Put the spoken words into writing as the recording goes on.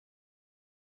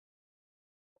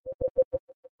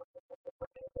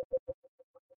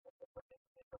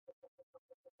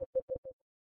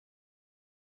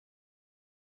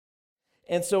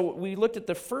And so we looked at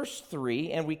the first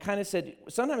three, and we kind of said,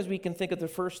 sometimes we can think of the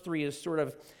first three as sort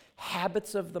of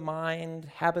habits of the mind,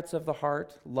 habits of the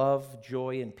heart, love,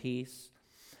 joy, and peace.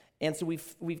 And so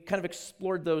we've kind of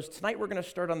explored those. Tonight we're going to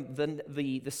start on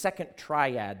the second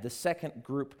triad, the second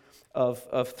group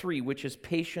of three, which is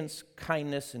patience,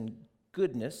 kindness, and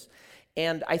goodness.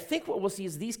 And I think what we'll see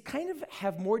is these kind of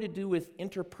have more to do with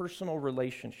interpersonal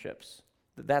relationships.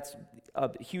 That's a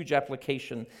huge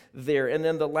application there. And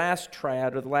then the last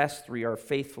triad, or the last three, are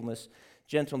faithfulness,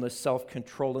 gentleness,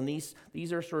 self-control. And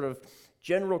these are sort of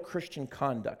general Christian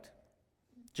conduct.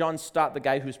 John Stott, the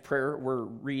guy whose prayer we're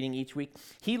reading each week,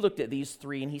 he looked at these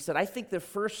three and he said, I think the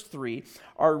first three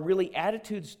are really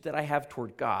attitudes that I have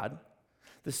toward God.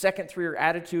 The second three are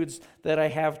attitudes that I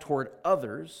have toward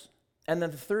others. And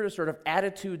then the third is sort of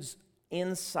attitudes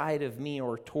inside of me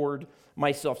or toward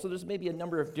myself. So there's maybe a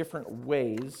number of different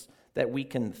ways that we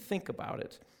can think about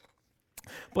it.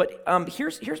 But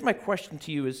here's my question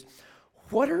to you is,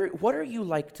 what are you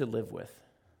like to live with?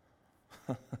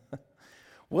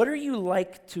 What are you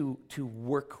like to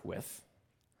work with,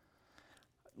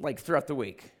 like throughout the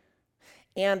week?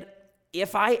 And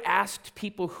if I asked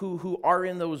people who are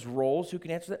in those roles, who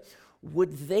can answer that,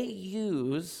 would they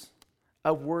use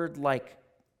a word like,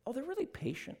 oh, they're really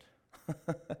patient?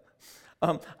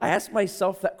 I asked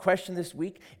myself that question this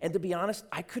week, and to be honest,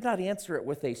 I could not answer it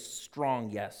with a strong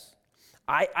yes.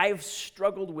 I've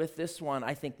struggled with this one,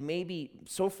 I think, maybe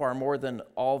so far more than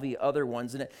all the other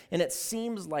ones. And it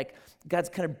seems like God's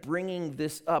kind of bringing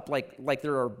this up, like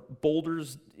there are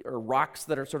boulders or rocks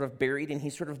that are sort of buried, and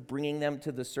he's sort of bringing them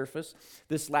to the surface.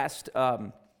 This last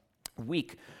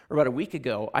week, or about a week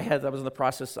ago, I was in the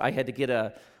process, I had to get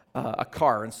a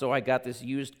car, and so I got this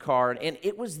used car, and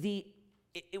it was the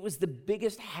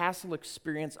biggest hassle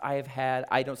experience I have had,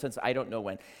 since I don't know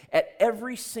when. At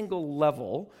every single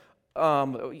level,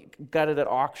 got it at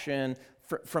auction,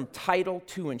 from title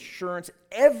to insurance,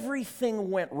 everything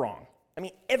went wrong. I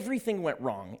mean, everything went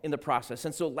wrong in the process.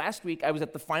 And so last week, I was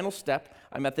at the final step.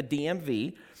 I'm at the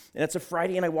DMV, and it's a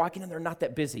Friday, and I walk in, and they're not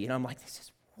that busy. And I'm like, this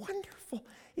is wonderful.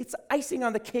 It's icing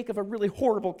on the cake of a really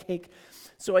horrible cake.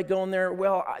 So I go in there,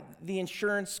 the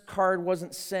insurance card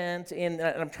wasn't sent, and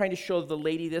I'm trying to show the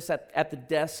lady this at the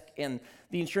desk, and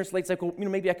the insurance lady's like, well,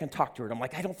 maybe I can talk to her. And I'm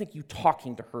like, I don't think you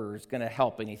talking to her is going to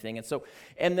help anything.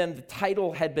 And then the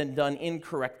title had been done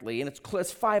incorrectly, and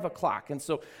it's 5 o'clock, and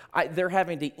so they're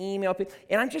having to email people,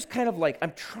 and I'm just kind of like,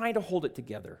 I'm trying to hold it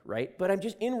together, right? But I'm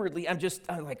just inwardly, I'm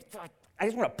like, I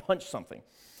just want to punch something.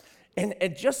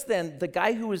 And just then, the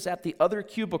guy who was at the other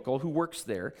cubicle, who works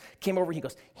there, came over and he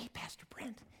goes, hey, Pastor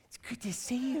Brent, it's good to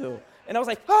see you. And I was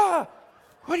like, what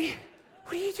are you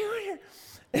doing here?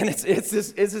 And it's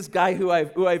this guy who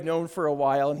I've known for a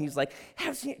while, and he's like,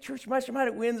 haven't seen you at church much, I'm out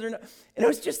at Windsor. And it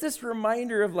was just this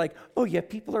reminder of like, oh yeah,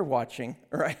 people are watching,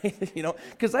 right?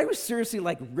 Because I was seriously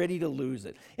like ready to lose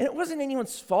it. And it wasn't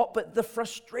anyone's fault, but the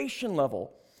frustration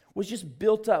level was just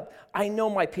built up. I know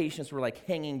my patients were like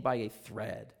hanging by a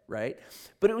thread, right?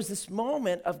 But it was this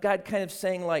moment of God kind of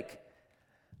saying like,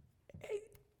 hey,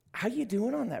 how you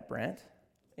doing on that, Brent?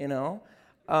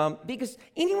 Because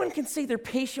anyone can say they're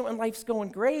patient when life's going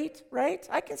great, right?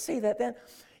 I can say that then.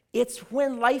 It's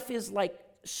when life is like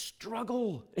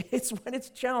struggle. It's when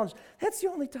it's challenged. That's the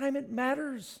only time it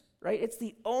matters, right? It's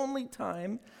the only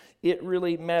time it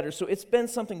really matters. So it's been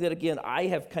something that, again, I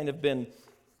have kind of been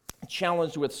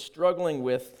challenged with, struggling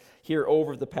with here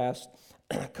over the past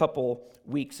couple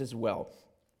weeks as well.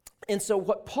 And so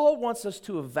what Paul wants us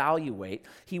to evaluate,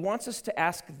 he wants us to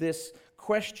ask this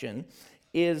question,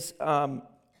 is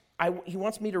he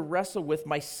wants me to wrestle with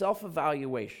my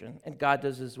self-evaluation, and God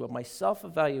does as well, my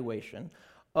self-evaluation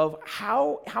of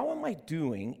how am I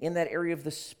doing in that area of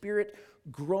the Spirit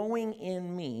growing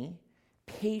in me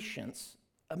patience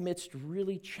amidst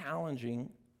really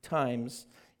challenging times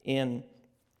in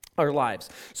our lives.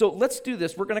 So let's do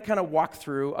this. We're going to kind of walk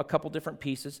through a couple different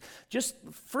pieces.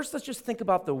 First, let's just think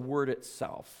about the word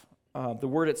itself. The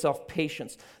word itself,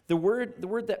 patience. The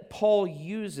word that Paul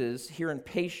uses here in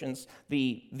patience,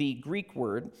 the Greek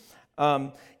word,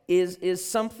 is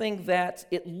something that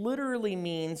it literally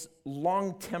means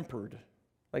long-tempered.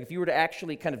 Like if you were to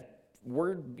actually kind of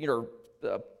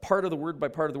part of the word by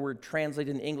part of the word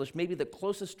translated in English, maybe the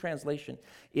closest translation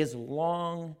is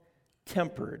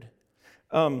long-tempered.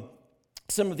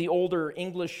 Some of the older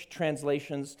English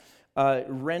translations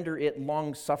render it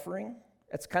long-suffering.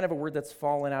 It's kind of a word that's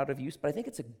fallen out of use, but I think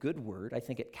it's a good word. I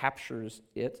think it captures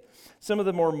it. Some of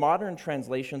the more modern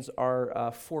translations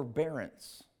are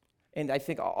forbearance. And I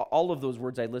think all of those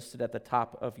words I listed at the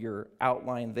top of your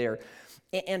outline there.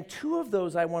 And two of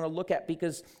those I want to look at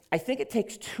because I think it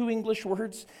takes two English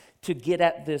words to get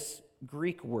at this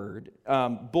Greek word,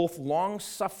 both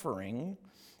long-suffering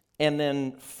and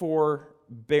then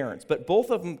forbearance. But both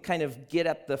of them kind of get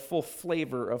at the full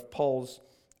flavor of Paul's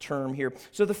term here.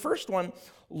 So the first one,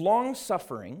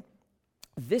 long-suffering,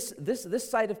 this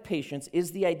side of patience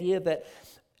is the idea that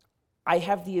I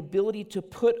have the ability to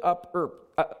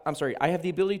I have the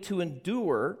ability to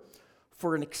endure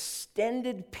for an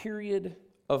extended period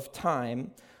of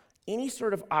time any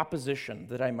sort of opposition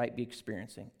that I might be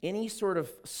experiencing, any sort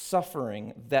of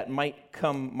suffering that might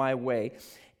come my way,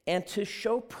 and to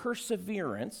show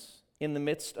perseverance in the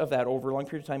midst of that over a long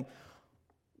period of time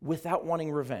without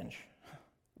wanting revenge,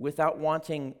 without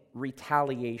wanting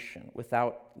retaliation,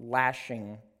 without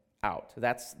lashing out.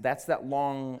 That's that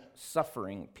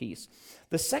long-suffering piece.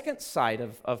 The second side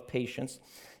of patience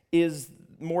is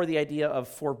more the idea of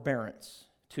forbearance,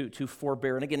 to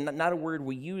forbear. And again, not a word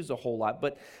we use a whole lot,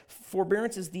 but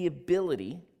forbearance is the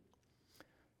ability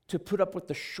to put up with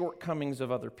the shortcomings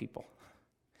of other people.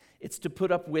 It's to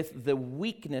put up with the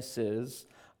weaknesses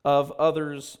of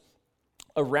others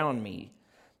around me,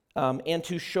 and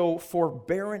to show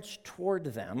forbearance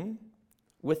toward them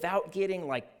without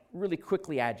getting really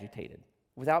quickly agitated,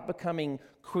 without becoming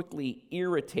quickly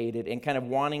irritated and kind of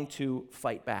wanting to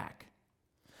fight back.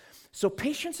 So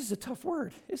patience is a tough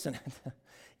word, isn't it?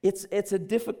 It's a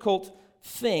difficult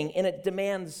thing, and it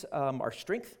demands our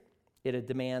strength. It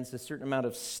demands a certain amount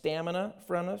of stamina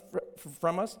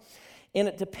from us, and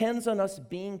it depends on us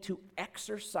being to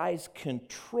exercise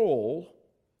control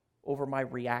over my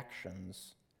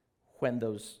reactions when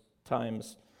those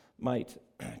times might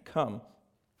come.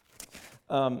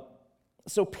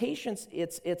 So patience,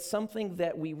 it's something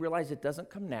that we realize it doesn't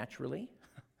come naturally.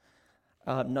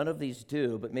 None of these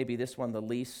do, but maybe this one the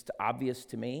least obvious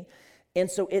to me. And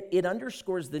so it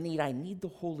underscores the need. I need the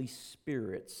Holy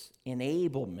Spirit's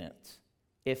enablement.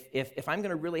 If I'm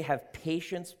going to really have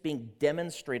patience being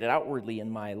demonstrated outwardly in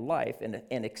my life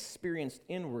and experienced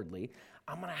inwardly,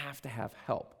 I'm going to have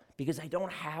help because I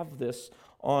don't have this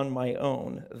on my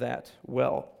own that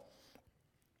well.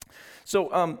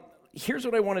 So here's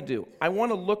what I want to do. I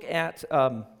want to look at,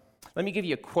 let me give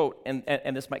you a quote,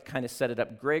 and this might kind of set it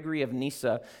up. Gregory of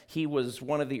Nyssa, he was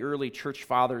one of the early church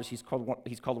fathers. He's called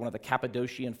one of the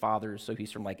Cappadocian fathers, so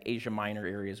he's from Asia Minor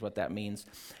area is what that means.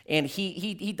 And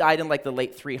he died in the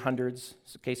late 300s,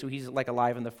 okay, so he's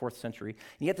alive in the 4th century.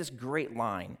 And he had this great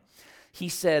line. He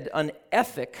said, an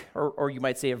ethic, or you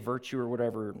might say a virtue or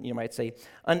whatever you might say,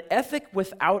 an ethic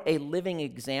without a living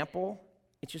example,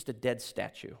 it's just a dead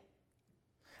statue.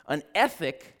 An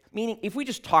ethic, meaning if we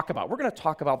just talk about, we're going to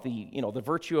talk about the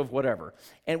virtue of whatever,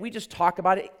 and we just talk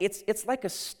about it, it's like a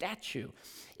statue.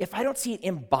 If I don't see it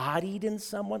embodied in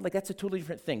someone, that's a totally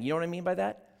different thing. You know what I mean by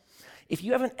that? If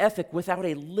you have an ethic without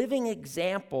a living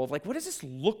example of what does this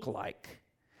look like?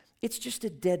 It's just a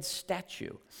dead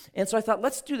statue. And so I thought,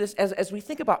 let's do this, as we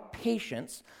think about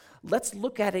patience, let's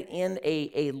look at it in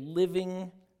a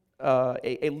living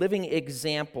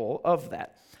example of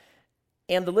that.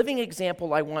 And the living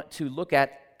example I want to look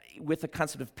at with the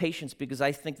concept of patience, because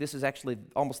I think this is actually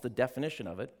almost the definition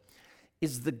of it,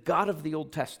 is the God of the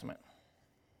Old Testament.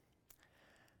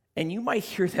 And you might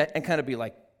hear that and kind of be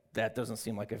like, that doesn't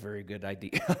seem like a very good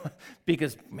idea.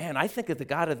 Because, man, I think of the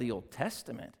God of the Old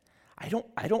Testament.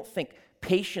 I don't think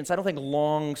patience, I don't think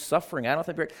long-suffering,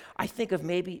 I think of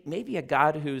maybe a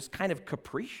God who's kind of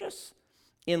capricious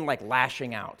in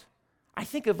lashing out. I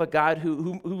think of a God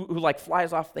who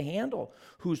flies off the handle,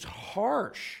 who's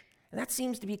harsh. And that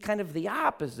seems to be kind of the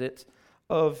opposite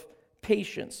of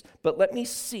patience. But let me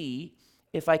see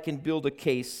if I can build a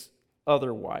case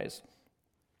otherwise.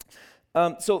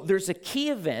 So there's a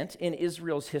key event in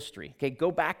Israel's history. Okay,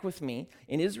 go back with me.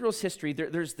 In Israel's history,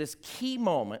 there's this key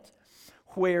moment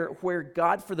where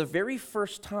God, for the very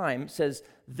first time, says,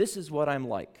 this is what I'm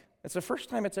like. It's the first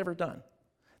time it's ever done.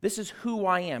 This is who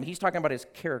I am. He's talking about his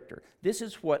character. This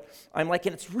is what I'm like,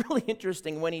 and it's really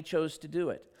interesting when he chose to do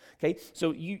it. Okay,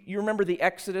 so you remember the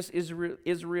Exodus.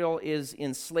 Israel is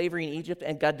in slavery in Egypt,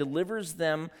 and God delivers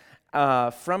them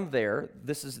from there.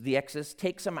 This is the Exodus,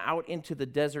 takes them out into the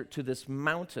desert to this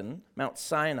mountain, Mount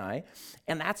Sinai,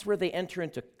 and that's where they enter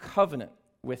into covenant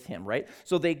with him, right?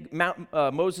 So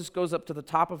Moses goes up to the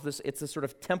top of this. It's a sort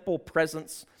of temple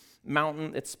presence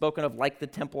mountain. It's spoken of like the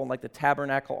temple and like the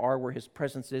tabernacle are, where his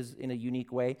presence is in a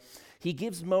unique way. He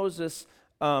gives Moses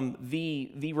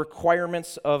the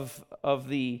requirements of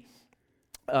the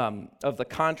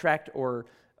contract or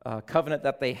covenant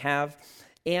that they have.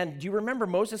 And do you remember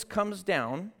Moses comes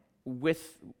down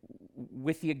with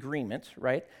with the agreement,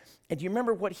 right? And do you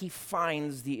remember what he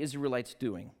finds the Israelites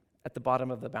doing at the bottom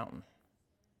of the mountain?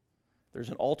 There's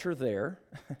an altar there,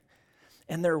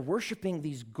 and they're worshiping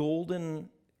these golden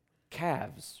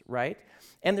calves, right?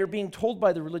 And they're being told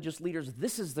by the religious leaders,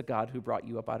 this is the God who brought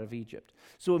you up out of Egypt.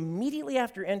 So immediately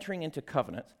after entering into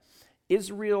covenant,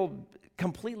 Israel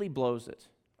completely blows it,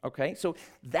 okay? So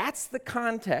that's the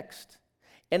context.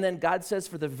 And then God says,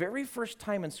 for the very first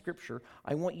time in Scripture,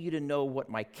 I want you to know what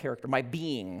my character, my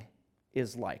being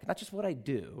is like. Not just what I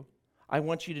do. I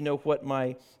want you to know what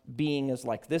my being is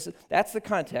like. That's the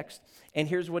context. And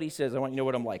here's what he says. I want you to know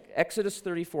what I'm like. Exodus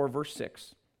 34, verse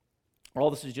 6. All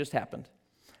this has just happened.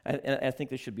 And I think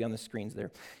this should be on the screens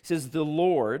there. He says, the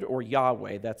Lord, or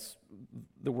Yahweh, that's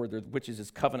the word there, which is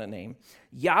his covenant name.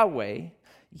 Yahweh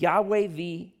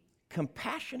the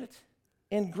compassionate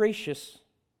and gracious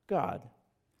God,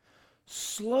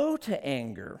 slow to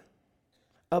anger,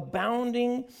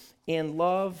 abounding in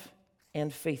love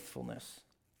and faithfulness.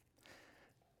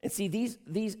 And see,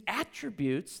 these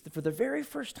attributes, for the very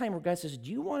first time where God says,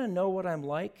 do you want to know what I'm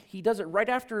like? He does it right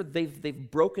after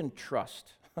they've broken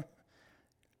trust.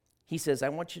 He says, I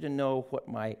want you to know what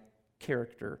my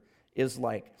character is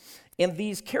like. And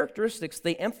these characteristics,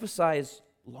 they emphasize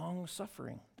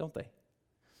long-suffering, don't they?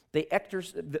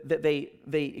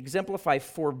 They exemplify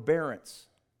forbearance.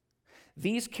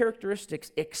 These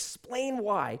characteristics explain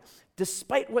why,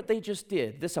 despite what they just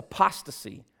did, this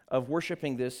apostasy of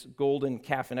worshiping this golden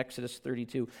calf in Exodus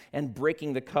 32 and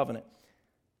breaking the covenant,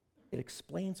 it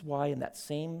explains why in that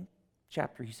same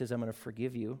chapter he says, I'm going to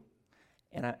forgive you,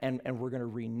 and we're going to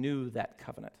renew that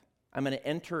covenant. I'm going to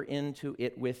enter into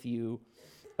it with you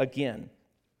again.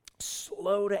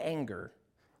 Slow to anger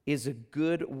is a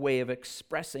good way of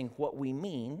expressing what we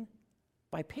mean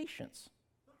by patience.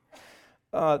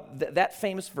 That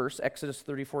famous verse, Exodus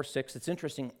 34:6, it's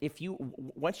interesting.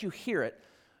 Once you hear it,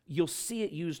 you'll see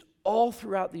it used all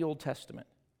throughout the Old Testament.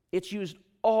 It's used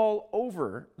all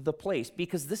over the place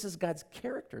because this is God's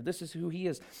character. This is who he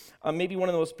is. Maybe one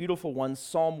of the most beautiful ones,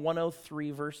 Psalm 103,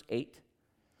 verse 8.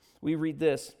 We read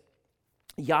this,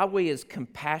 Yahweh is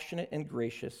compassionate and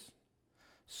gracious,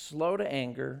 slow to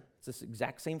anger. It's this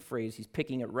exact same phrase. He's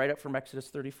picking it right up from Exodus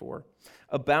 34.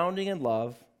 Abounding in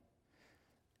love.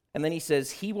 And then he says,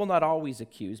 he will not always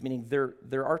accuse, meaning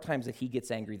there are times that he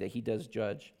gets angry, that he does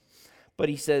judge. But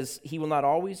he says, he will not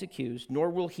always accuse,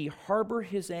 nor will he harbor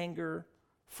his anger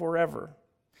forever.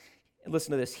 And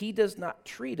listen to this. He does not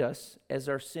treat us as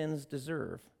our sins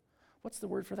deserve. What's the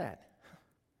word for that?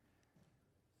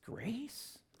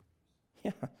 Grace?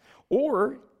 Yeah.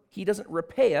 Or he doesn't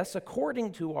repay us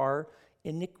according to our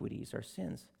iniquities, our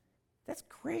sins. That's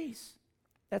grace.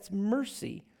 That's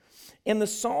mercy. And the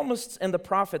psalmists and the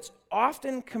prophets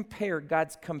often compare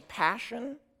God's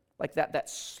compassion, like that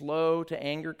slow to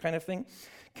anger kind of thing,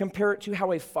 compare it to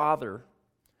how a father,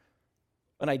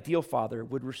 an ideal father,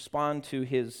 would respond to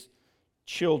his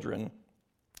children,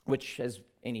 which, as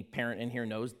any parent in here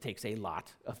knows, takes a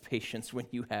lot of patience when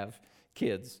you have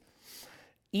kids.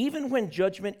 Even when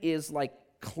judgment is like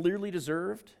clearly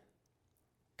deserved,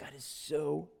 God is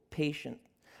so patient.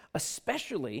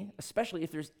 Especially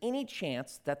if there's any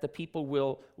chance that the people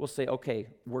will say, okay,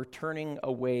 we're turning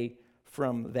away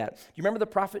from that. Do you remember the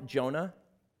prophet Jonah?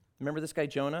 Remember this guy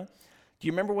Jonah? Do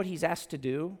you remember what he's asked to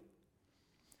do?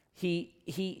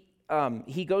 He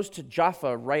goes to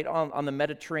Jaffa, right on the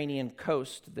Mediterranean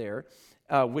coast there,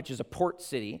 which is a port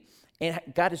city, and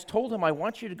God has told him, I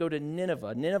want you to go to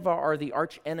Nineveh. Nineveh are the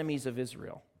arch enemies of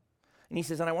Israel. And he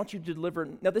says, and I want you to deliver.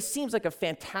 Now, this seems like a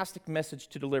fantastic message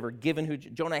to deliver, given who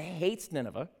Jonah hates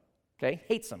Nineveh, okay?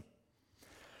 Hates them.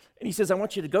 And he says, I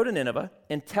want you to go to Nineveh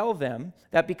and tell them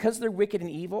that because they're wicked and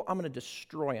evil, I'm going to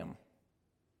destroy them.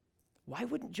 Why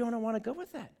wouldn't Jonah want to go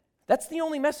with that? That's the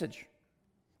only message.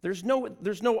 There's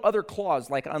no other clause,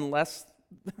 like unless,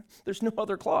 there's no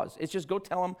other clause. It's just go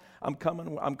tell them, I'm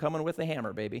coming with a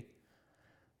hammer, baby.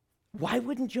 Why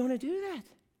wouldn't Jonah do that?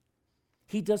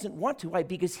 He doesn't want to. Why?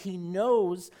 Because he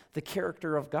knows the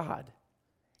character of God,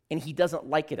 and he doesn't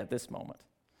like it at this moment,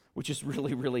 which is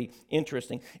really, really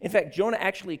interesting. In fact, Jonah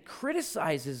actually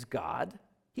criticizes God.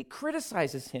 He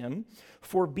criticizes him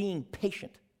for being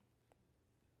patient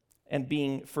and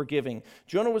being forgiving.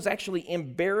 Jonah was actually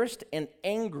embarrassed and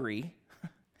angry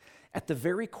at the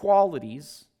very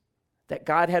qualities that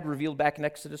God had revealed back in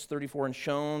Exodus 34 and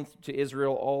shown to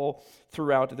Israel all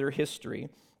throughout their history,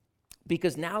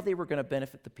 because now they were going to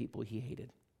benefit the people he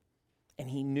hated. And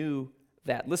he knew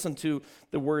that. Listen to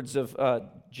the words of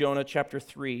Jonah chapter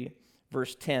 3,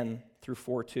 verse 10 through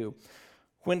 4:2.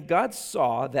 When God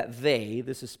saw that they,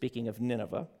 this is speaking of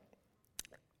Nineveh,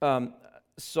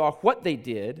 saw what they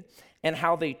did, and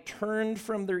how they turned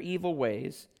from their evil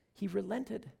ways, he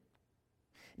relented.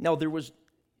 Now,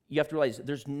 you have to realize,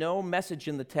 there's no message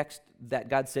in the text that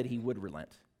God said he would relent.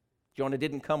 Jonah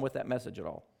didn't come with that message at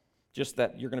all, just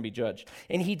that you're going to be judged.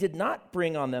 And he did not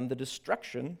bring on them the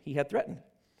destruction he had threatened.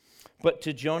 But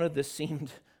to Jonah, this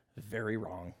seemed very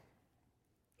wrong.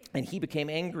 And he became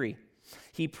angry.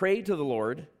 He prayed to the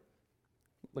Lord.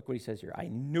 Look what he says here. I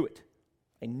knew it.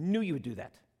 I knew you would do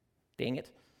that. Dang it.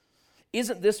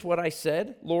 Isn't this what I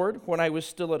said, Lord, when I was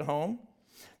still at home?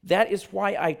 That is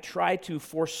why I tried to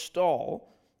forestall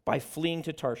by fleeing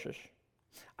to Tarshish.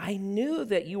 I knew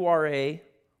that you are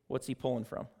what's he pulling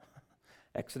from?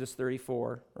 Exodus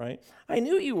 34, right? I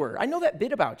knew you were. I know that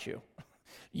bit about you.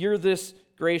 You're this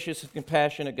gracious and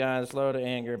compassionate God, slow to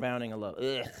anger, abounding in love.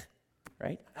 Ugh,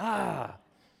 right?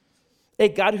 A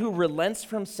God who relents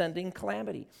from sending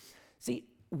calamity. See,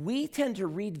 we tend to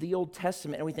read the Old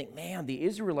Testament and we think, man, the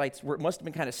Israelites must have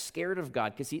been kind of scared of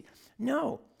God.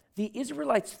 No, the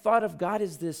Israelites thought of God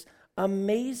as this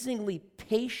amazingly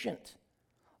patient,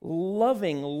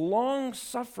 loving,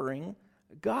 long-suffering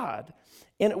God.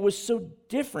 And it was so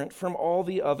different from all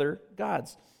the other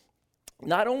gods.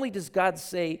 Not only does God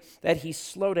say that he's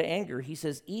slow to anger, he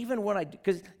says, even when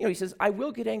because he says, I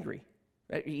will get angry.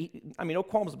 Right? No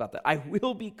qualms about that. I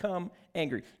will become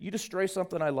angry. You destroy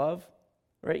something I love,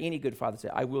 right? Any good father say,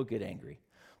 I will get angry.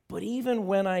 But even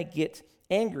when I get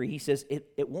angry, he says,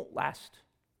 it won't last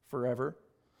forever.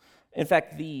 In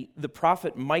fact, the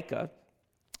prophet Micah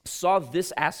saw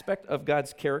this aspect of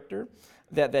God's character,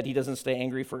 that he doesn't stay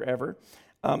angry forever,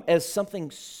 as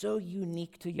something so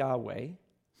unique to Yahweh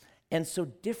and so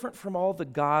different from all the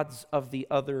gods of the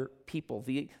other people.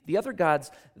 The other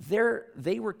gods,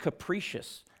 they were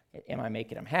capricious. Am I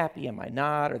making them happy? Am I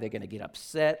not? Are they going to get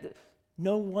upset?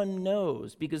 No one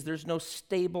knows because there's no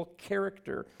stable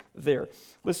character there.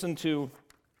 Listen to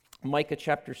Micah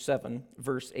chapter 7,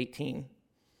 verse 18.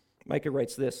 Micah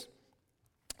writes this,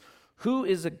 who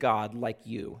is a God like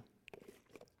you?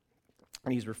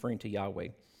 And he's referring to Yahweh,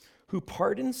 who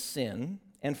pardons sin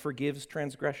and forgives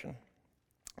transgression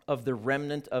of the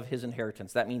remnant of his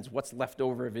inheritance. That means what's left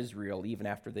over of Israel even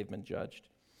after they've been judged.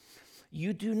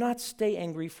 You do not stay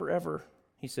angry forever,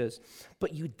 he says,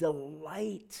 but you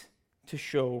delight to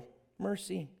show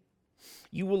mercy.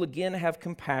 You will again have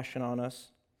compassion on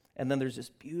us. And then there's this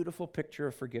beautiful picture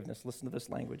of forgiveness. Listen to this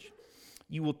language.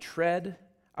 You will tread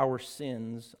our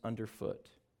sins underfoot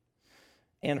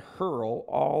and hurl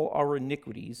all our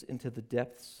iniquities into the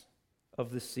depths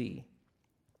of the sea.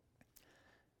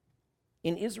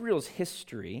 In Israel's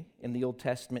history, in the Old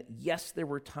Testament, yes, there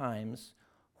were times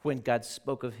when God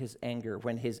spoke of his anger,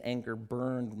 when his anger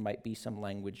burned, might be some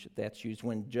language that's used,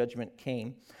 when judgment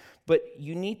came. But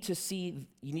you need to see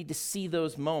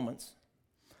those moments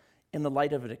in the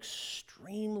light of an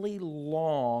extremely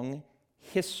long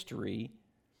history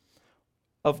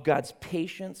of God's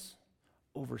patience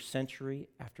over century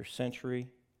after century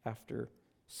after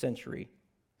century.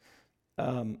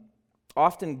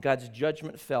 Often God's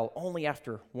judgment fell only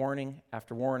after warning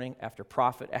after warning, after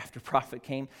prophet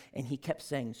came, and he kept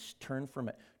saying, turn from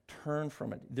it, turn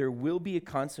from it. There will be a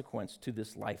consequence to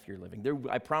this life you're living.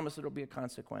 I promise there will be a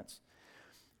consequence.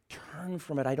 Turn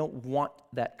from it. I don't want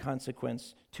that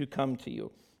consequence to come to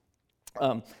you.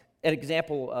 An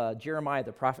example, Jeremiah,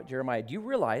 the prophet Jeremiah. Do you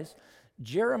realize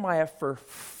Jeremiah for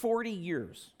 40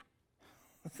 years,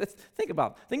 think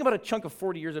about a chunk of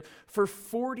 40 years. For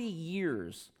 40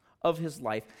 years of his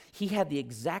life, he had the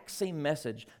exact same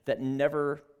message that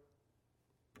never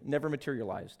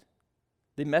materialized.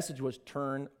 The message was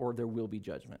turn or there will be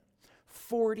judgment.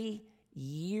 40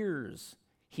 years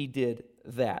he did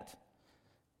that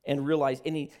and realized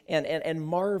and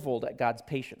marveled at God's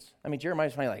patience.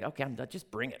 Jeremiah's finally like, okay, I'm done. Just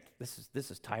bring it. This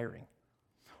is tiring.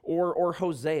 Or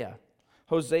Hosea.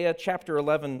 Hosea chapter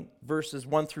 11, verses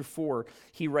 1 through 4,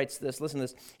 he writes this. Listen to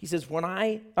this. He says,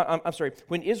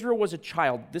 when Israel was a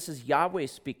child, this is Yahweh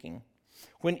speaking.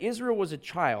 When Israel was a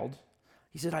child,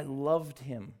 he said, I loved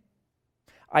him.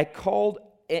 I called,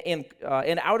 and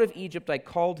out of Egypt I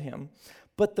called him.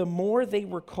 But the more they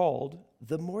were called,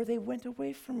 the more they went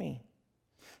away from me.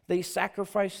 They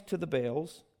sacrificed to the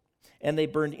Baals, and they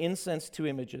burned incense to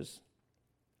images.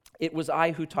 It was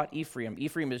I who taught Ephraim.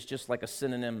 Ephraim is just like a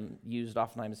synonym used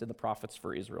oftentimes in the prophets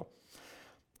for Israel.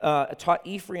 Taught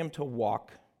Ephraim to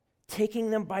walk, taking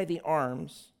them by the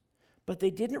arms, but they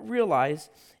didn't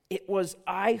realize it was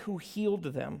I who healed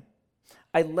them.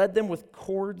 I led them with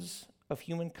cords of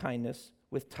human kindness,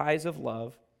 with ties of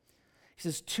love. He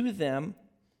says, to them,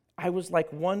 I was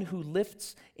like one who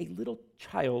lifts a little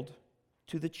child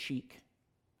to the cheek,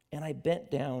 and I bent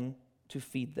down to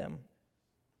feed them.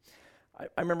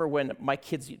 I remember when my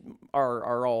kids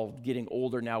are all getting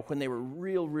older now, when they were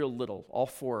real little, all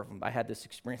four of them, I had this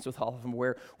experience with all of them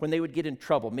where when they would get in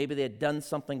trouble, maybe they had done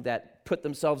something that put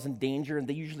themselves in danger, and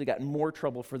they usually got in more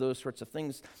trouble for those sorts of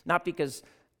things, not because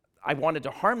I wanted to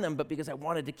harm them, but because I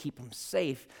wanted to keep them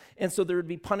safe. And so there would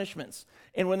be punishments.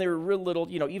 And when they were real little,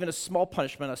 even a small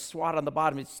punishment, a swat on the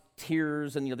bottom, it's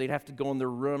tears, and they'd have to go in their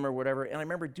room or whatever. And I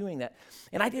remember doing that.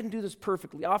 And I didn't do this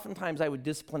perfectly. Oftentimes I would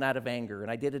discipline out of anger, and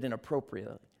I did it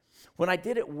inappropriately. When I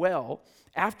did it well,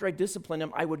 after I disciplined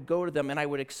them, I would go to them and I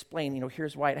would explain,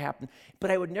 here's why it happened.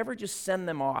 But I would never just send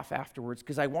them off afterwards,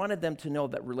 because I wanted them to know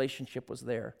that relationship was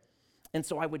there. And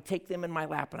so I would take them in my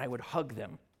lap and I would hug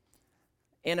them.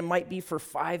 And it might be for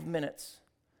 5 minutes,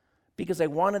 because I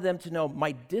wanted them to know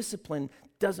my discipline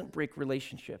doesn't break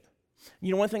relationship.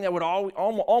 One thing that would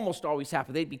almost always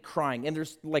happen, they'd be crying, and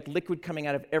there's like liquid coming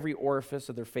out of every orifice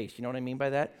of their face. You know what I mean by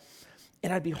that?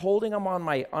 And I'd be holding them on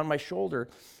my shoulder,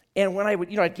 and when I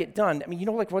would, I'd get done.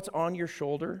 Like what's on your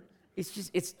shoulder? It's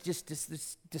just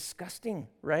disgusting,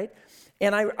 right?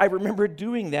 And I remember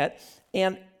doing that,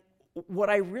 and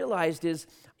what I realized is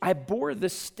I bore the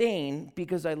stain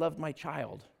because I loved my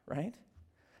child, right?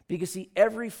 Because see,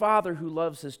 every father who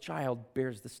loves his child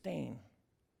bears the stain.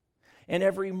 And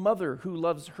every mother who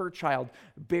loves her child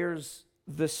bears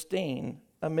the stain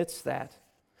amidst that.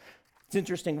 It's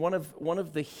interesting, one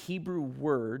of the Hebrew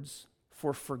words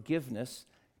for forgiveness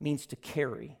means to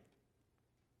carry.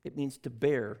 It means to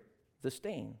bear the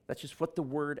stain. That's just what the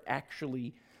word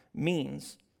actually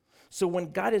means. So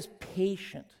when God is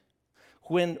patient,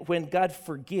 when God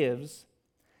forgives,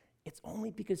 it's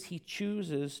only because he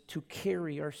chooses to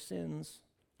carry our sins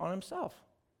on himself.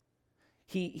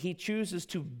 He chooses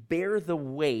to bear the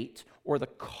weight or the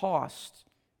cost,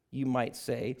 you might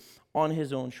say, on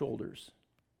his own shoulders.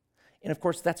 And of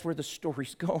course, that's where the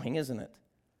story's going, isn't it?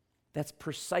 That's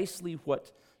precisely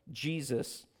what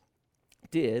Jesus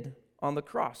did on the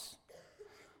cross.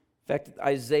 In fact,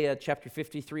 Isaiah chapter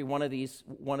 53, one of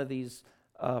these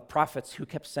prophets who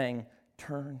kept saying,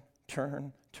 turn,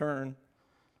 turn, turn.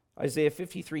 Isaiah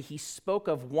 53, he spoke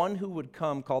of one who would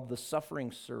come called the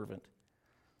suffering servant.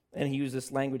 And he used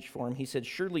this language for him. He said,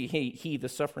 surely he, the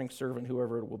suffering servant,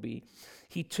 whoever it will be,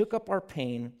 he took up our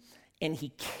pain and he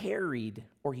carried,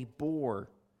 or he bore,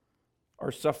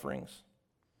 our sufferings.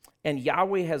 And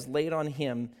Yahweh has laid on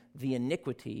him the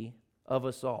iniquity of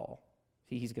us all.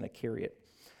 He's going to carry it.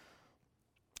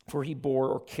 For he bore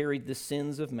or carried the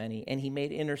sins of many, and he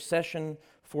made intercession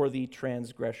for the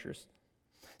transgressors.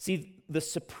 See, the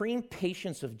supreme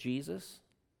patience of Jesus,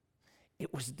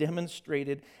 it was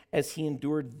demonstrated as he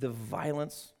endured the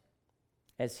violence,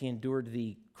 as he endured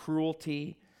the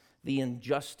cruelty, the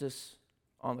injustice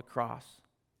on the cross.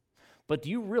 But do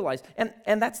you realize,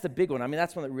 and that's the big one,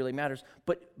 that's one that really matters,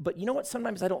 but you know what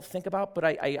sometimes I don't think about, but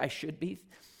I should be?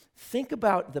 Think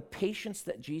about the patience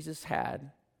that Jesus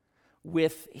had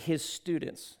with his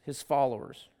students, his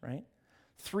followers, right?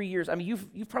 3 years.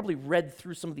 You've probably read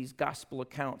through some of these gospel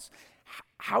accounts.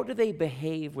 How do they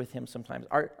behave with him sometimes?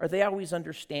 Are they always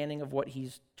understanding of what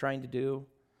he's trying to do?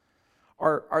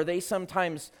 Are they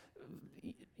sometimes,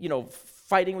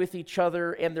 fighting with each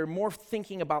other, and they're more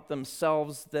thinking about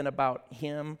themselves than about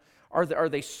him? Are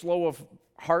they slow of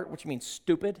heart, which means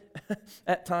stupid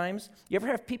at times? You ever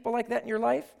have people like that in your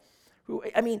life?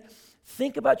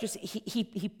 Think about just,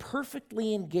 he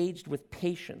perfectly engaged with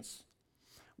patience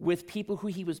with people who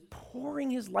he was pouring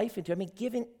his life into,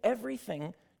 giving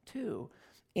everything to.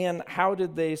 And how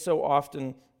did they so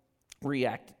often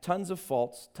react? Tons of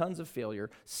faults, tons of failure,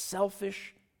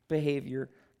 selfish behavior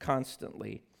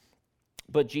constantly.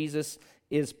 But Jesus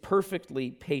is perfectly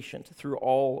patient through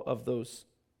all of those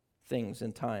things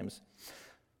and times.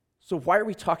 So why are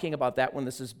we talking about that when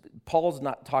Paul's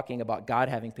not talking about God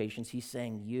having patience, he's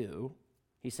saying you.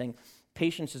 He's saying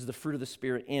patience is the fruit of the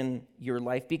Spirit in your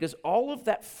life, because all of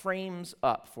that frames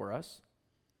up for us.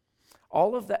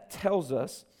 All of that tells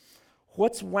us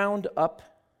what's wound up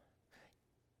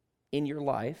in your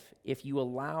life if you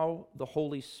allow the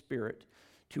Holy Spirit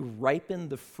to ripen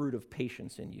the fruit of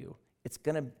patience in you. There's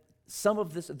going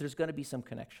to be some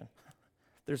connection.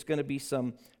 There's going to be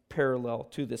some parallel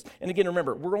to this. And again,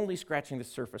 remember, we're only scratching the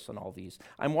surface on all these.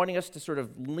 I'm wanting us to sort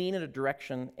of lean in a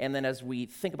direction, and then as we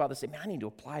think about this, say, man, I need to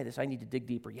apply this. I need to dig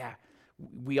deeper. Yeah,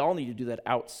 we all need to do that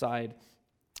outside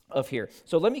of here.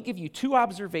 So let me give you 2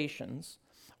 observations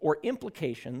or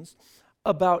implications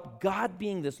about God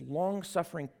being this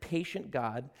long-suffering, patient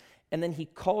God, and then he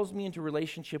calls me into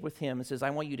relationship with him and says,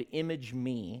 I want you to image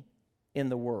me in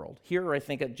the world. Here, I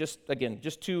think, just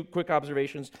 2 quick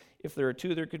observations. If there are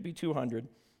 2, there could be 200.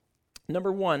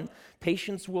 Number one,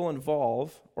 patience will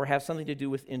involve or have something to do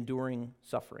with enduring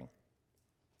suffering.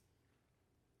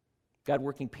 God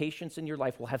working patience in your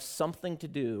life will have something to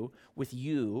do with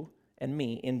you and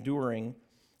me enduring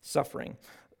suffering.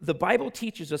 The Bible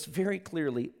teaches us very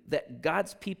clearly that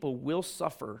God's people will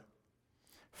suffer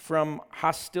from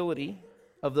hostility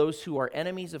of those who are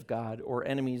enemies of God or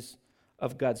enemies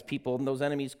of God's people. And those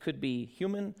enemies could be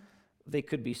human, they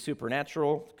could be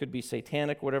supernatural, could be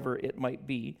satanic, whatever it might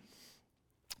be.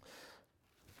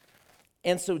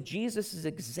 And so Jesus'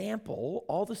 example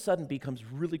all of a sudden becomes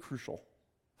really crucial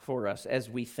for us as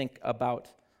we think about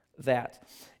that.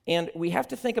 And we have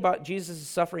to think about Jesus'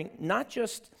 suffering, not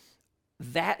just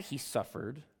that he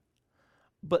suffered,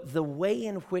 but the way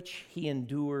in which he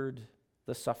endured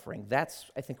the suffering.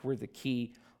 That's, I think, where the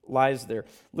key lies there.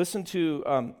 Listen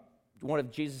to one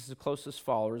of Jesus' closest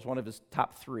followers, one of his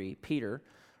top three, Peter,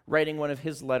 writing one of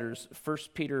his letters, 1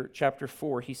 Peter chapter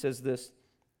 4. He says this,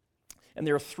 and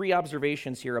there are three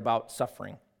observations here about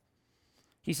suffering.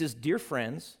 He says, "Dear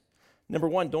friends, number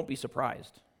one, don't be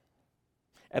surprised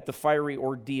at the fiery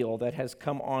ordeal that has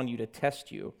come on you to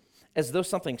test you, as though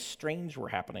something strange were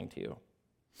happening to you.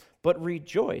 But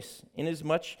rejoice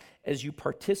inasmuch as you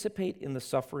participate in the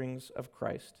sufferings of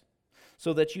Christ,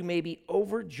 so that you may be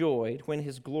overjoyed when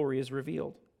his glory is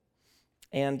revealed.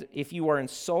 And if you are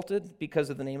insulted because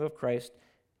of the name of Christ,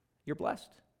 you're blessed.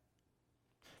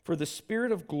 For the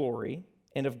Spirit of glory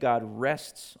and of God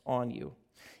rests on you.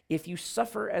 If you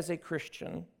suffer as a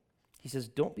Christian," he says,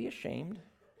 "don't be ashamed.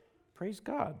 Praise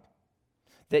God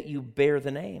that you bear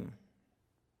the name.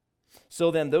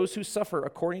 So then, those who suffer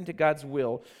according to God's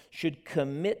will should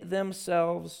commit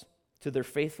themselves to their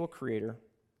faithful Creator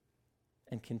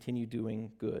and continue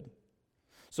doing good."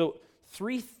 So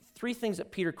three things that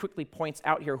Peter quickly points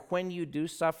out here when you do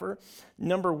suffer.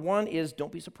 Number one is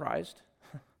don't be surprised.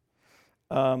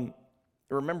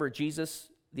 Remember, Jesus,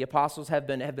 the apostles have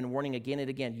been warning again and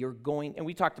again. You're going, and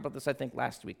we talked about this, I think,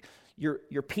 last week.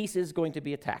 Your peace is going to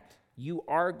be attacked. You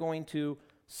are going to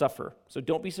suffer. So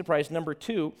don't be surprised. Number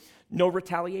two, no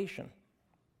retaliation.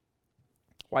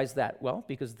 Why is that? Well,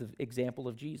 because the example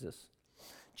of Jesus.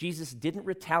 Jesus didn't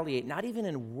retaliate, not even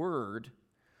in word,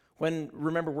 when,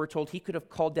 remember, we're told he could have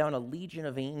called down a legion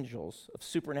of angels, of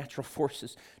supernatural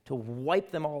forces, to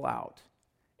wipe them all out.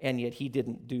 And yet he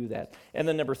didn't do that. And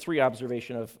then number three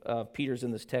observation of Peter's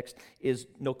in this text is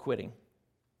no quitting.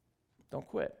 Don't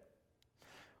quit.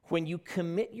 When you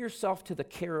commit yourself to the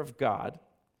care of God,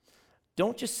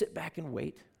 don't just sit back and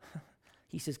wait.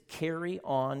 He says, carry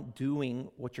on doing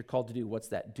what you're called to do. What's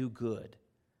that? Do good.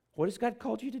 What has God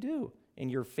called you to do in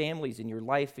your families, in your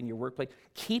life, in your workplace?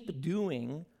 Keep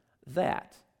doing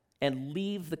that and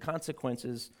leave the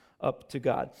consequences up to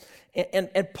God. And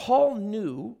Paul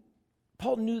knew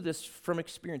this from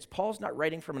experience. Paul's not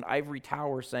writing from an ivory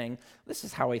tower saying, this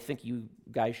is how I think you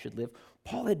guys should live.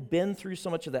 Paul had been through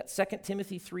so much of that. 2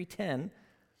 Timothy 3:10,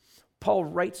 Paul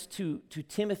writes to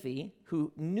Timothy,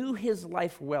 who knew his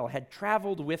life well, had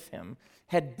traveled with him,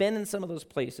 had been in some of those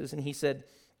places, and he said,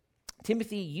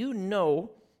 Timothy, you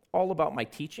know all about my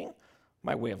teaching,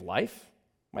 my way of life,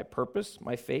 my purpose,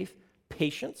 my faith,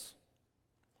 patience,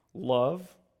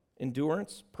 love,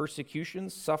 endurance,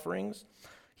 persecutions, sufferings.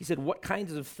 He said, what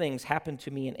kinds of things happened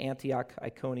to me in Antioch,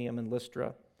 Iconium, and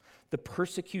Lystra? The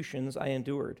persecutions I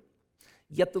endured.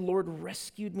 Yet the Lord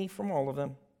rescued me from all of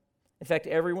them. In fact,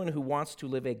 everyone who wants to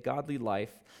live a godly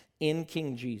life in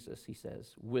King Jesus, he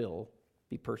says, will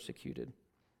be persecuted.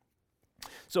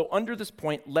 So under this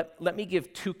point, let me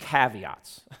give two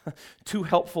caveats, two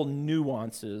helpful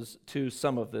nuances to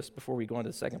some of this before we go on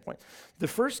to the second point. The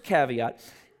first caveat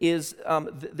is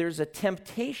there's a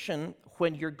temptation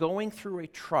when you're going through a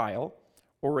trial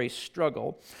or a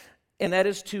struggle, and that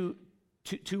is to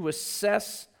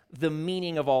assess the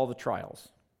meaning of all the trials.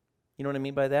 You know what I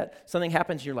mean by that? Something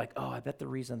happens, you're like, oh, I bet the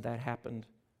reason that happened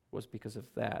was because of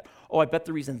that. Oh, I bet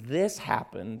the reason this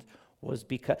happened was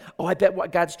because, oh, I bet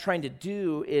what God's trying to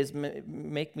do is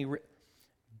make me...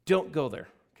 Don't go there,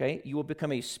 okay? You will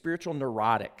become a spiritual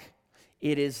neurotic.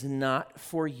 It is not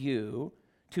for you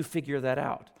to figure that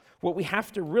out. What we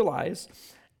have to realize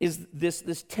is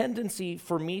this tendency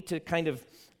for me to kind of,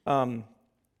 I'm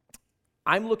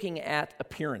looking at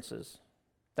appearances.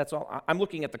 That's all. I'm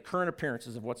looking at the current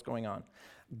appearances of what's going on.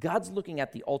 God's looking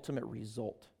at the ultimate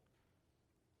result.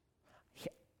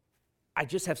 I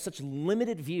just have such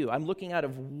limited view. I'm looking out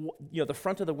of, the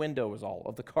front of the window is all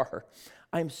of the car.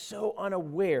 I'm so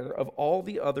unaware of all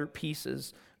the other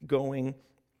pieces going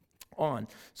on.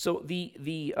 So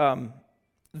the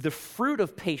fruit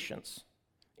of patience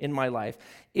in my life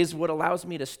is what allows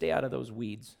me to stay out of those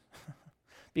weeds.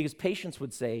 Because patience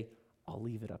would say, I'll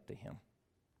leave it up to him.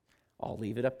 I'll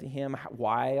leave it up to him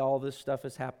why all this stuff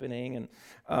is happening.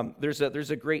 And there's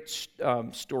a great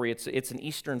story. It's an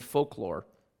Eastern folklore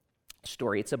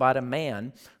story. It's about a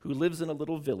man who lives in a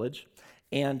little village,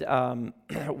 and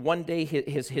one day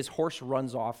his horse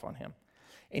runs off on him.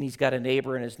 And he's got a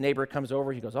neighbor, and his neighbor comes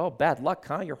over. He goes, "Oh, bad luck,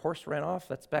 huh? Your horse ran off?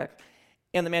 That's bad."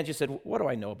 And the man just said, "What do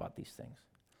I know about these things?"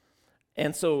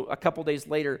 And so a couple days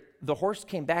later, the horse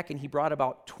came back, and he brought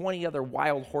about 20 other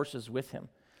wild horses with him.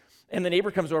 And the neighbor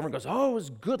comes over and goes, "Oh, it was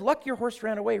good luck your horse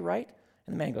ran away, right?"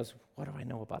 And the man goes, "What do I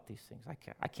know about these things?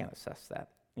 I can't assess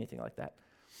that," anything like that.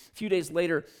 A few days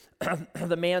later,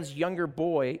 the man's younger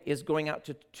boy is going out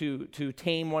to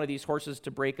tame one of these horses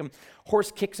to break him.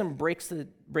 Horse kicks him, breaks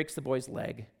the boy's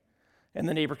leg. And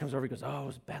the neighbor comes over, he goes, "Oh, it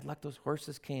was bad luck those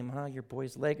horses came, huh? Your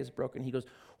boy's leg is broken." He goes,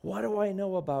 "What do I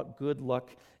know about good luck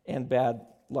and bad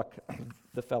luck?"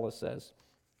 The fella says.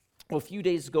 Well, a few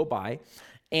days go by,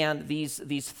 and these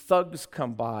thugs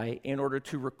come by in order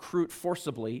to recruit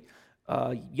forcibly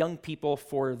young people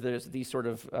for these sort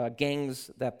of gangs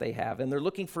that they have. And they're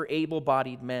looking for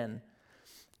able-bodied men.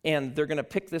 And they're going to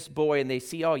pick this boy, and they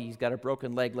see, "Oh, he's got a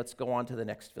broken leg. Let's go on to the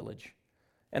next village."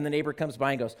 And the neighbor comes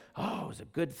by and goes, "Oh, it was a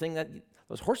good thing that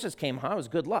those horses came, huh? It was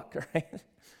good luck," right?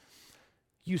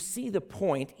 You see the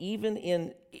point, even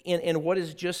in what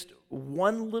is just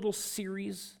one little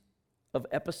series of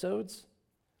episodes,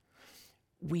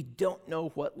 we don't know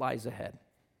what lies ahead,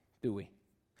 do we?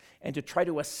 And to try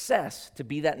to assess, to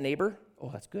be that neighbor, "Oh,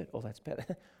 that's good, oh, that's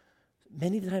bad."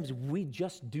 Many times we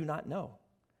just do not know.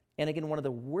 And again, one of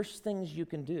the worst things you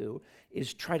can do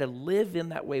is try to live in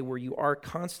that way where you are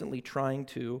constantly trying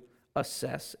to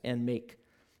assess and make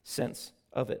sense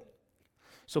of it.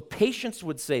 So patience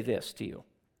would say this to you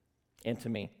and to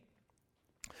me: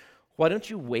 why don't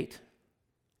you wait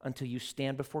until you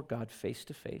stand before God face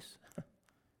to face?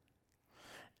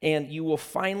 And you will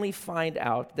finally find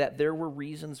out that there were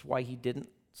reasons why he didn't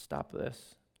stop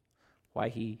this, why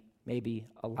he maybe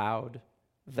allowed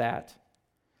that.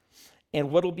 And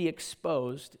what will be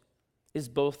exposed is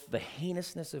both the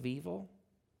heinousness of evil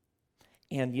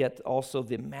and yet also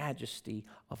the majesty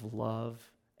of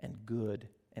love and good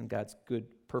and God's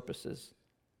good purposes.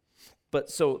 But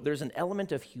so there's an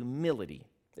element of humility,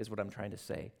 is what I'm trying to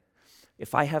say.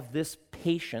 If I have this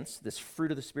patience, this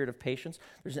fruit of the Spirit of patience,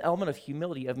 there's an element of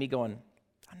humility of me going,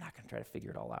 I'm not going to try to figure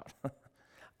it all out.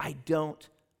 I don't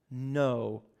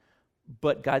know.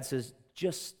 But God says,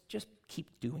 just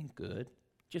keep doing good.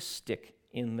 Just stick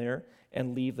in there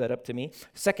and leave that up to me.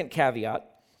 Second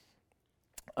caveat,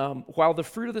 while the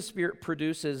fruit of the Spirit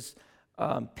produces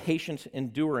patient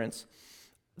endurance,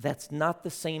 that's not the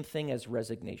same thing as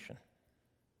resignation.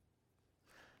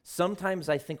 Sometimes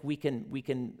I think we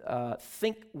can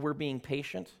think we're being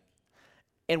patient,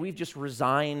 and we've just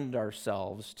resigned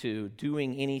ourselves to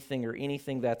doing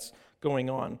anything that's going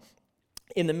on.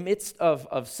 In the midst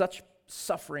of such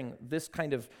suffering, this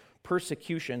kind of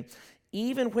persecution,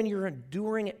 even when you're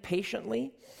enduring it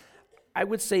patiently, I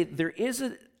would say there is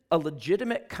a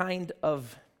legitimate kind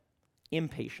of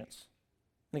impatience.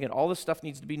 And again, all this stuff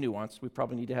needs to be nuanced. We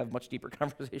probably need to have much deeper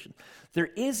conversation.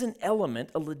 There is an element,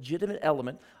 a legitimate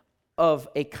element, of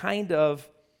a kind of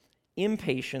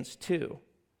impatience too.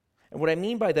 And what I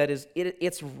mean by that is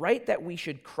it's right that we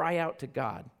should cry out to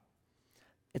God.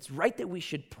 It's right that we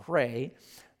should pray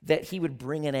that he would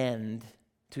bring an end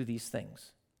to these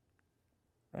things.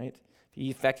 Right?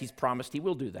 In fact, he's promised he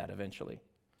will do that eventually.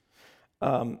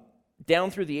 Down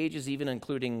through the ages, even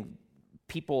including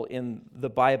people in the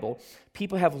Bible,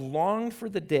 people have longed for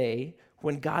the day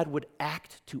when God would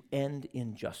act to end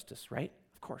injustice, right?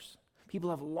 Of course. People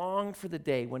have longed for the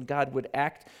day when God would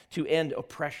act to end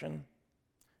oppression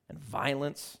and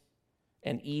violence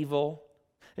and evil.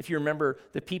 If you remember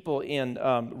the people in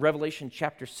Revelation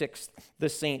chapter 6, the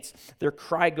saints, their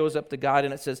cry goes up to God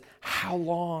and it says, "How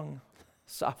long,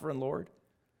 sovereign Lord?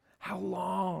 How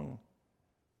long?"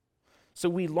 So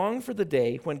we long for the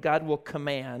day when God will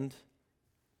command,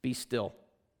 "Be still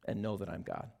and know that I'm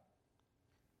God."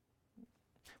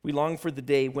 We long for the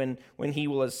day when he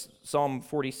will, as Psalm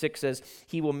 46 says,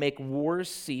 he will make wars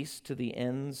cease to the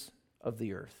ends of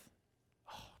the earth.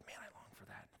 Oh, man, I long for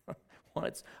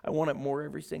that. I want it more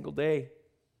every single day.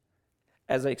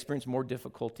 As I experience more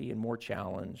difficulty and more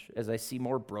challenge, as I see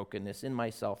more brokenness in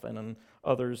myself and in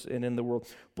others and in the world.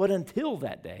 But until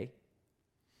that day,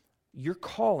 your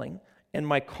calling and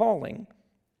my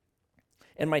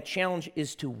challenge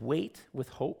is to wait with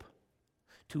hope,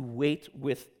 to wait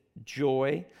with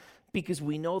joy, because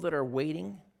we know that our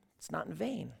waiting, it's not in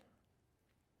vain.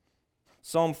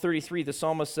 Psalm 33, the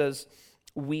psalmist says,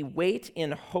 "We wait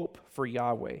in hope for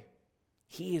Yahweh.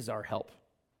 He is our help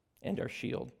and our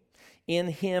shield. In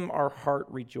him our heart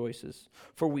rejoices,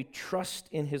 for we trust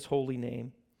in his holy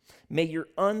name. May your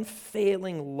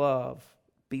unfailing love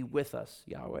be with us,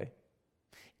 Yahweh,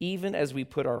 even as we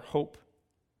put our hope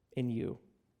in you.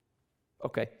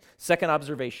 Okay, second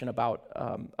observation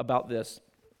about this,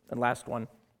 and last one.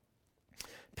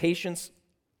 Patience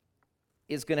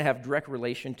is going to have direct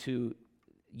relation to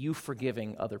you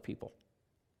forgiving other people.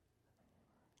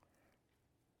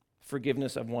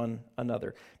 Forgiveness of one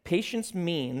another. Patience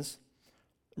means,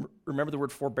 remember the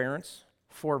word forbearance?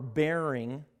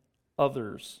 Forbearing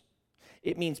others.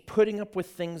 It means putting up with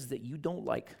things that you don't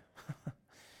like,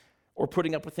 or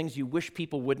putting up with things you wish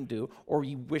people wouldn't do, or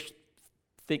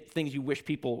things you wish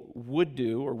people would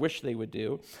do or wish they would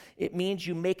do. It means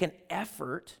you make an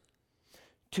effort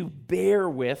to bear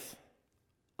with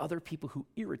other people who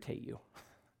irritate you,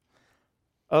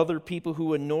 other people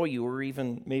who annoy you, or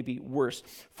even maybe worse.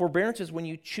 Forbearance is when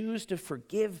you choose to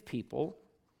forgive people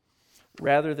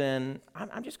rather than,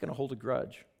 I'm just going to hold a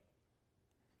grudge.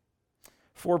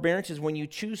 Forbearance is when you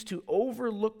choose to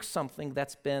overlook something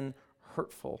that's been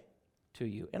hurtful to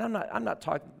you. And I'm not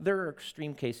talking, there are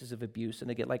extreme cases of abuse,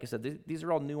 and again, like I said, these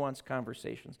are all nuanced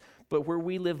conversations, but where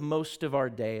we live most of our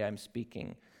day, I'm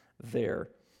speaking there.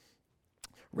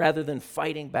 Rather than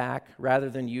fighting back, rather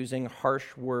than using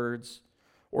harsh words,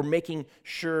 or making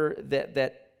sure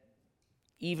that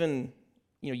even,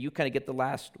 you kind of get the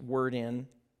last word in.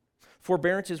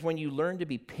 Forbearance is when you learn to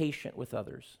be patient with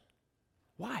others.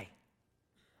 Why?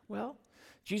 Well,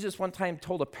 Jesus one time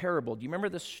told a parable. Do you remember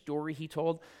the story he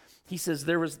told? He says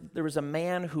there was a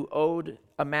man who owed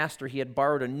a master. He had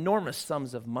borrowed enormous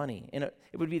sums of money, and it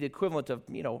would be the equivalent of,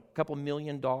 a couple $1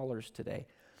 million today.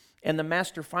 And the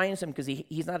master finds him because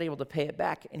he's not able to pay it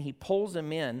back, and he pulls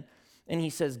him in, and he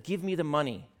says, "Give me the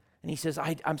money." And he says,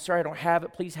 I'm sorry, I don't have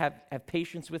it. Please have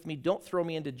patience with me. Don't throw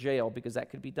me into jail, because that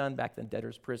could be done back then,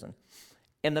 debtor's prison.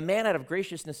 And the man out of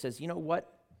graciousness says, "You know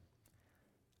what?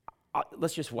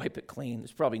 Let's just wipe it clean.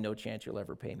 There's probably no chance you'll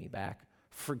ever pay me back.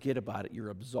 Forget about it. You're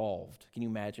absolved." Can you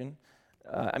imagine?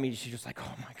 She's just like,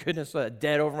 oh my goodness, a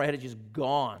debt over my head is just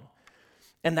gone.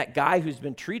 And that guy who's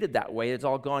been treated that way, it's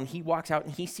all gone. He walks out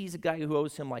and he sees a guy who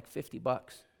owes him like $50.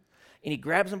 And he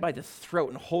grabs him by the throat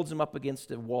and holds him up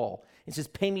against a wall and says,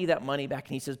 "Pay me that money back."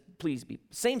 And he says, "Please be,"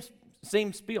 same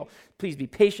spiel, "Please be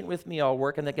patient with me, I'll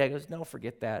work." And the guy goes, "No,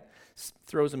 forget that."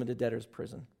 Throws him into debtor's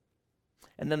prison.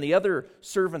 And then the other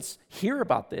servants hear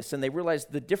about this, and they realize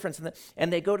the difference,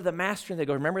 and they go to the master, and they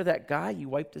go, "Remember that guy? You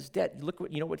wiped his debt. Look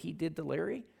what he did to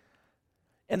Larry?"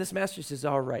 And this master says,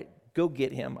 "All right, go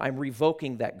get him. I'm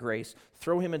revoking that grace.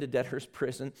 Throw him into debtor's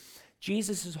prison."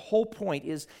 Jesus' whole point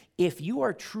is, if you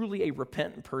are truly a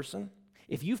repentant person,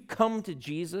 if you've come to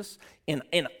Jesus in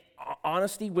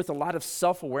honesty with a lot of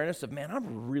self-awareness of, man,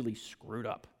 I'm really screwed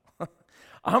up.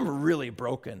 I'm really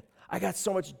broken. I got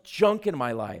so much junk in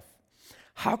my life.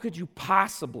 How could you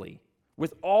possibly,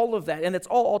 with all of that, and it's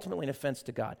all ultimately an offense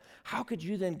to God, how could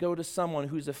you then go to someone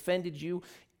who's offended you,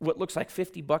 what looks like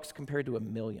 $50 compared to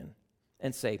 $1 million,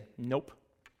 and say, "Nope,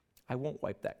 I won't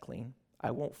wipe that clean. I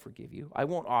won't forgive you. I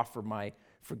won't offer my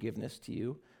forgiveness to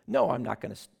you. No, I'm not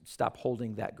going to stop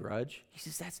holding that grudge." He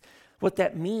says what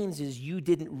that means is you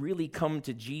didn't really come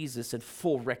to Jesus in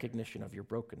full recognition of your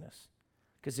brokenness.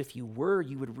 Because if you were,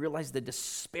 you would realize the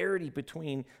disparity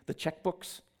between the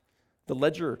checkbooks, the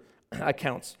ledger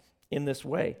accounts in this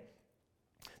way.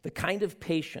 The kind of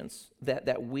patience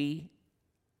that we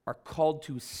are called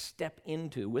to step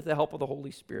into with the help of the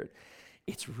Holy Spirit,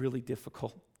 it's really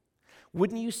difficult.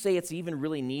 Wouldn't you say it's even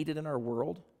really needed in our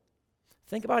world?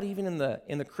 Think about even in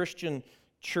the Christian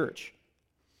church.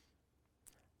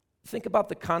 Think about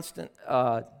the constant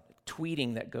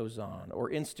tweeting that goes on, or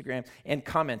Instagram, and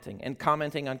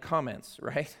commenting on comments,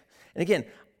 right? And again,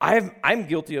 I'm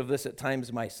guilty of this at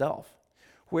times myself,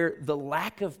 where the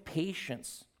lack of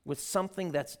patience with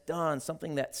something that's done,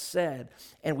 something that's said,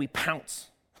 and we pounce,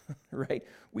 right?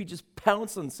 We just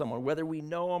pounce on someone, whether we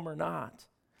know them or not.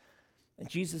 And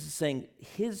Jesus is saying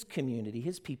his community,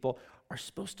 his people, are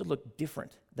supposed to look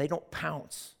different. They don't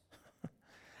pounce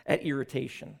at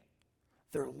irritation.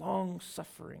 They're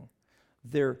long-suffering.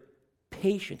 They're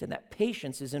patient, and that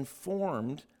patience is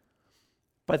informed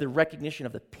by the recognition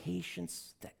of the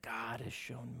patience that God has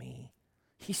shown me.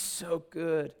 He's so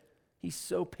good. He's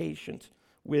so patient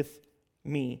with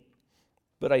me.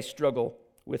 But I struggle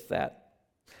with that.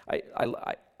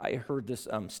 I heard this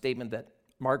statement that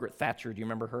Margaret Thatcher, do you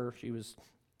remember her? She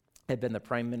had been the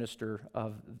prime minister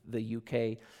of the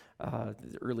UK,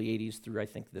 the early 80s through, I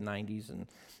think, the 90s.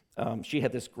 And she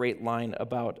had this great line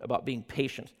about being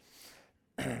patient.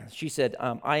 She said,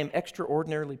 "I am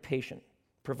extraordinarily patient,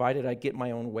 provided I get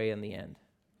my own way in the end."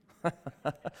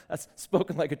 That's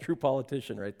spoken like a true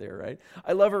politician right there, right?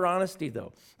 I love her honesty,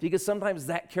 though, because sometimes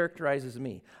that characterizes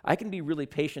me. I can be really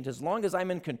patient as long as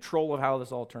I'm in control of how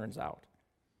this all turns out.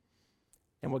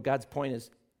 And what God's point is,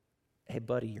 hey,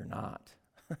 buddy, you're not.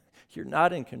 You're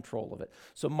not in control of it.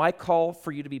 So my call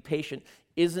for you to be patient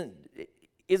isn't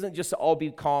just to all be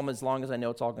calm as long as I know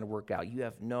it's all going to work out. You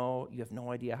have no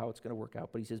idea how it's going to work out.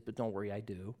 But he says, but don't worry, I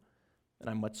do. And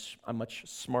I'm much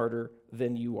smarter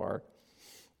than you are.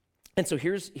 And so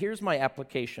here's my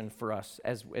application for us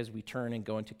as we turn and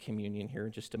go into communion here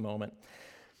in just a moment.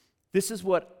 This is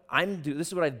what this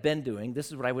is what I've been doing. This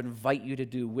is what I would invite you to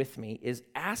do with me, is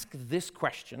ask this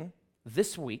question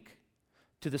this week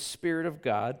to the Spirit of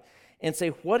God and say,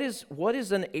 what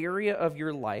is an area of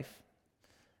your life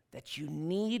that you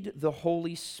need the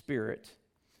Holy Spirit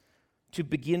to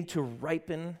begin to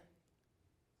ripen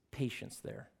patience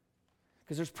there?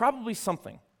 Because there's probably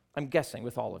something, I'm guessing,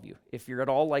 with all of you. If you're at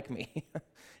all like me,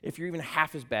 if you're even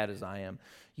half as bad as I am,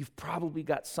 you've probably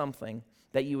got something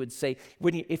that you would say,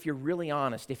 if you're really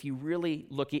honest, if you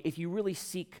really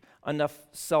seek enough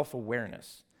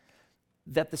self-awareness,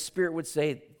 that the Spirit would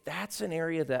say, that's an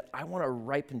area that I want to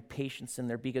ripen patience in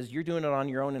there, because you're doing it on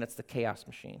your own and it's the chaos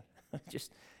machine.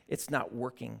 It's not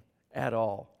working at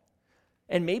all.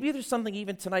 And maybe there's something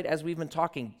even tonight as we've been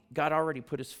talking, God already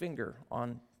put his finger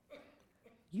on.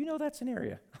 That's an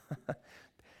area.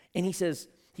 And he says,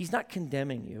 he's not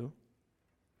condemning you.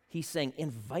 He's saying,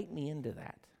 invite me into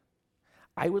that.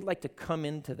 I would like to come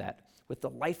into that with the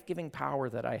life-giving power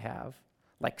that I have,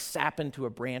 like sap into a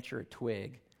branch or a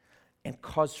twig, and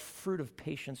cause fruit of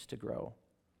patience to grow.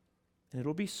 And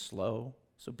it'll be slow,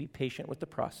 so be patient with the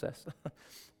process.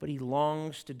 But he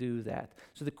longs to do that.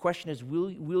 So the question is,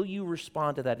 will you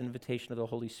respond to that invitation of the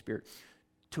Holy Spirit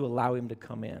to allow him to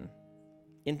come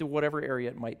into whatever area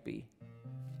it might be?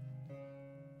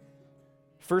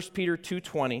 1 Peter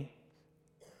 2:20,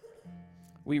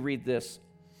 we read this.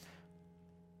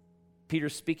 Peter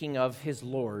speaking of his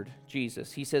Lord,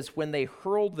 Jesus. He says, when they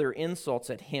hurled their insults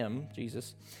at him,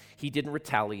 Jesus, he didn't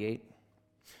retaliate.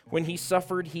 When he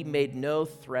suffered, he made no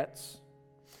threats.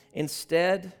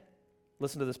 Instead,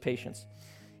 listen to this patience,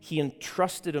 he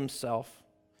entrusted himself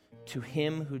to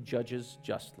him who judges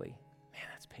justly. Man,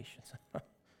 that's patience.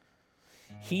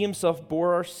 He himself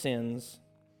bore our sins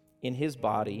in his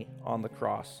body on the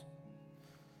cross.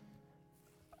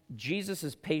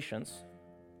 Jesus' patience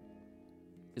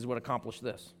is what accomplished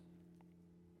this.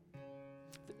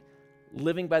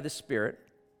 Living by the Spirit,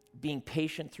 being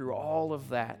patient through all of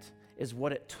that, is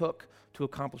what it took to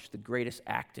accomplish the greatest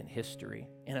act in history,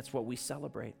 and it's what we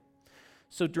celebrate.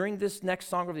 So during this next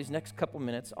song, or these next couple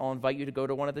minutes, I'll invite you to go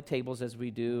to one of the tables as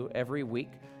we do every week,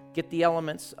 get the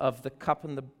elements of the cup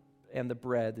and the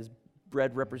bread, this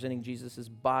bread representing Jesus'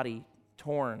 body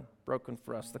torn, broken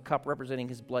for us, the cup representing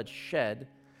his blood shed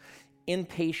in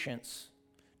patience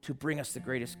to bring us the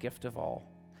greatest gift of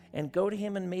all. And go to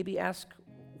him and maybe ask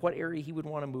what area he would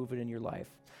want to move it in your life.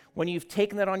 When you've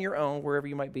taken that on your own, wherever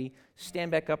you might be,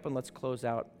 stand back up and let's close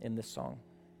out in this song.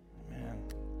 Man,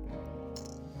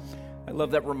 I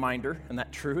love that reminder and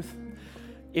that truth.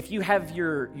 If you have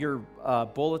your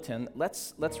bulletin,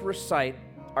 let's recite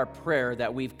our prayer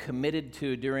that we've committed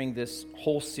to during this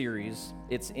whole series.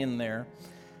 It's in there.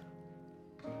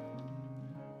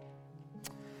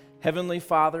 Heavenly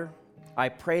Father, I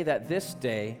pray that this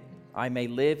day I may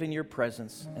live in your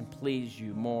presence and please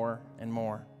you more and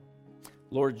more.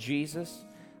 Lord Jesus,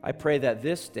 I pray that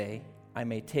this day I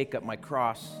may take up my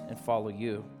cross and follow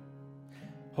you.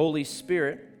 Holy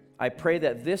Spirit, I pray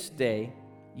that this day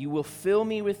you will fill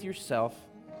me with yourself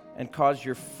and cause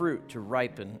your fruit to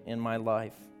ripen in my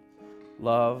life.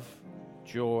 Love,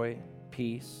 joy,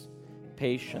 peace,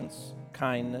 patience,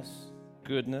 kindness,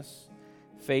 goodness,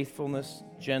 faithfulness,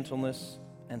 gentleness,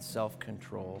 and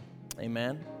self-control.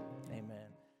 Amen.